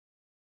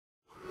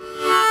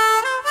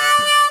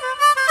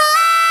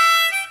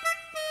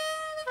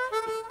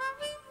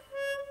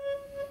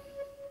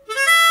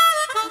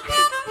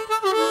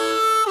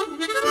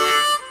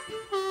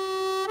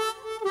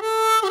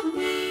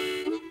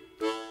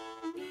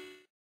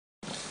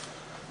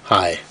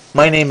Hi,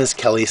 my name is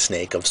Kelly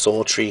Snache of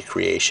Soul Tree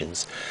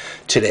Creations.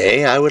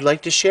 Today I would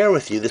like to share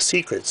with you the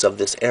secrets of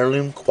this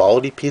heirloom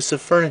quality piece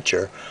of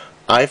furniture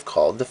I've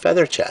called the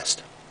feather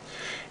chest.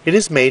 It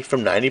is made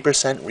from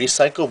 90%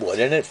 recycled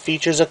wood and it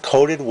features a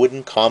coated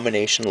wooden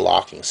combination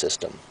locking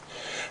system.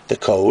 The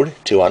code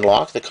to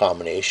unlock the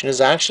combination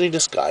is actually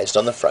disguised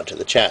on the front of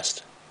the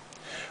chest.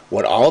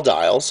 When all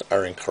dials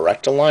are in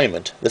correct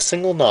alignment, the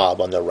single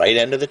knob on the right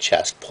end of the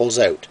chest pulls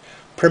out,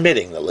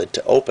 permitting the lid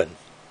to open.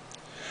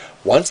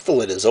 Once the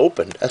lid is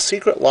opened, a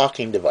secret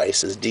locking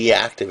device is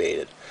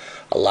deactivated,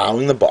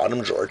 allowing the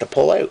bottom drawer to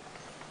pull out.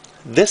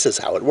 This is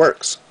how it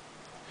works.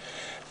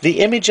 The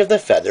image of the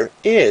feather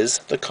is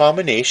the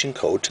combination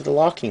code to the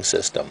locking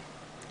system.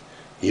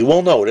 You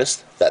will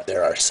notice that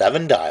there are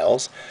 7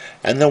 dials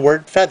and the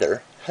word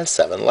feather has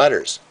 7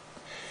 letters.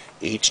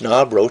 Each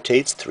knob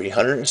rotates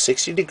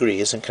 360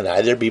 degrees and can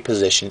either be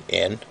positioned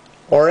in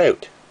or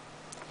out.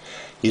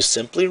 You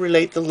simply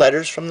relate the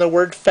letters from the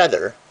word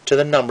feather to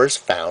the numbers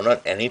found on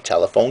any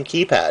telephone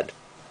keypad.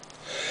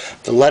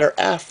 The letter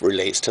F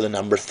relates to the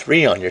number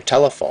 3 on your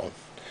telephone,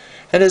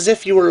 and as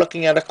if you were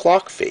looking at a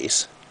clock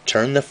face,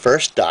 turn the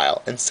first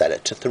dial and set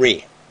it to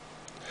 3.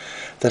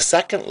 The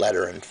second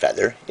letter in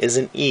feather is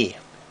an E,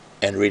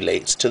 and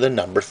relates to the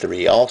number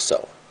 3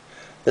 also.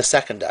 The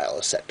second dial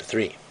is set to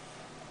 3.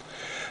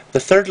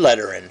 The third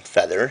letter in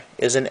feather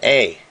is an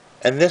A,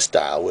 and this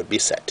dial would be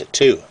set to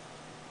 2.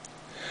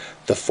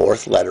 The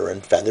fourth letter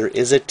in feather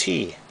is a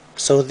T,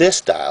 so this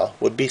dial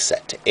would be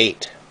set to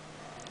 8.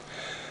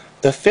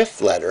 The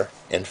fifth letter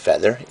in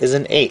feather is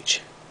an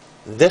H.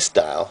 This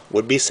dial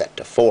would be set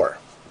to 4.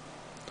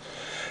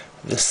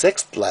 The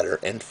sixth letter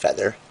in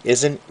feather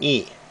is an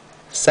E.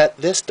 Set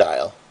this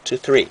dial to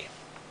 3.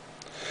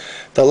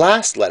 The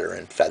last letter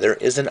in feather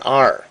is an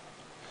R,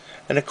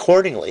 and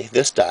accordingly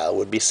this dial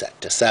would be set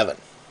to 7.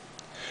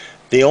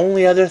 The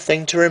only other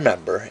thing to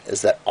remember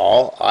is that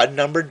all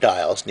odd-numbered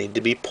dials need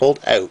to be pulled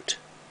out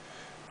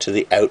to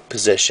the out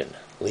position,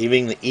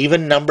 leaving the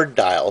even-numbered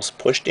dials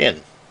pushed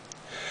in.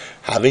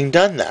 Having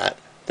done that,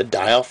 the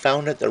dial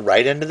found at the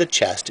right end of the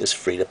chest is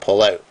free to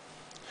pull out.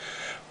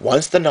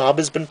 Once the knob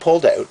has been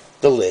pulled out,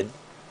 the lid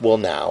will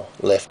now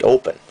lift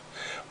open,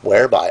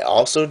 whereby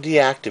also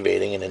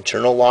deactivating an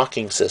internal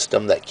locking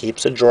system that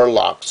keeps a drawer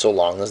locked so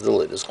long as the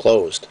lid is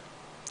closed.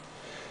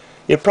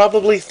 You're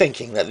probably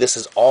thinking that this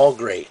is all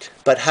great,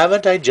 but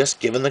haven't I just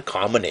given the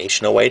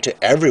combination away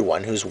to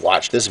everyone who's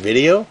watched this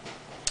video?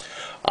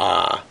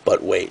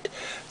 But wait,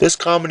 this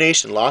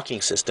combination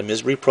locking system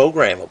is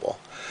reprogrammable.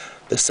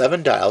 The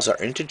 7 dials are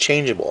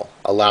interchangeable,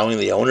 allowing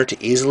the owner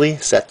to easily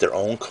set their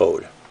own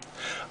code.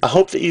 I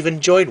hope that you've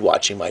enjoyed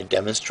watching my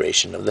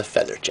demonstration of the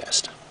feather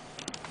chest.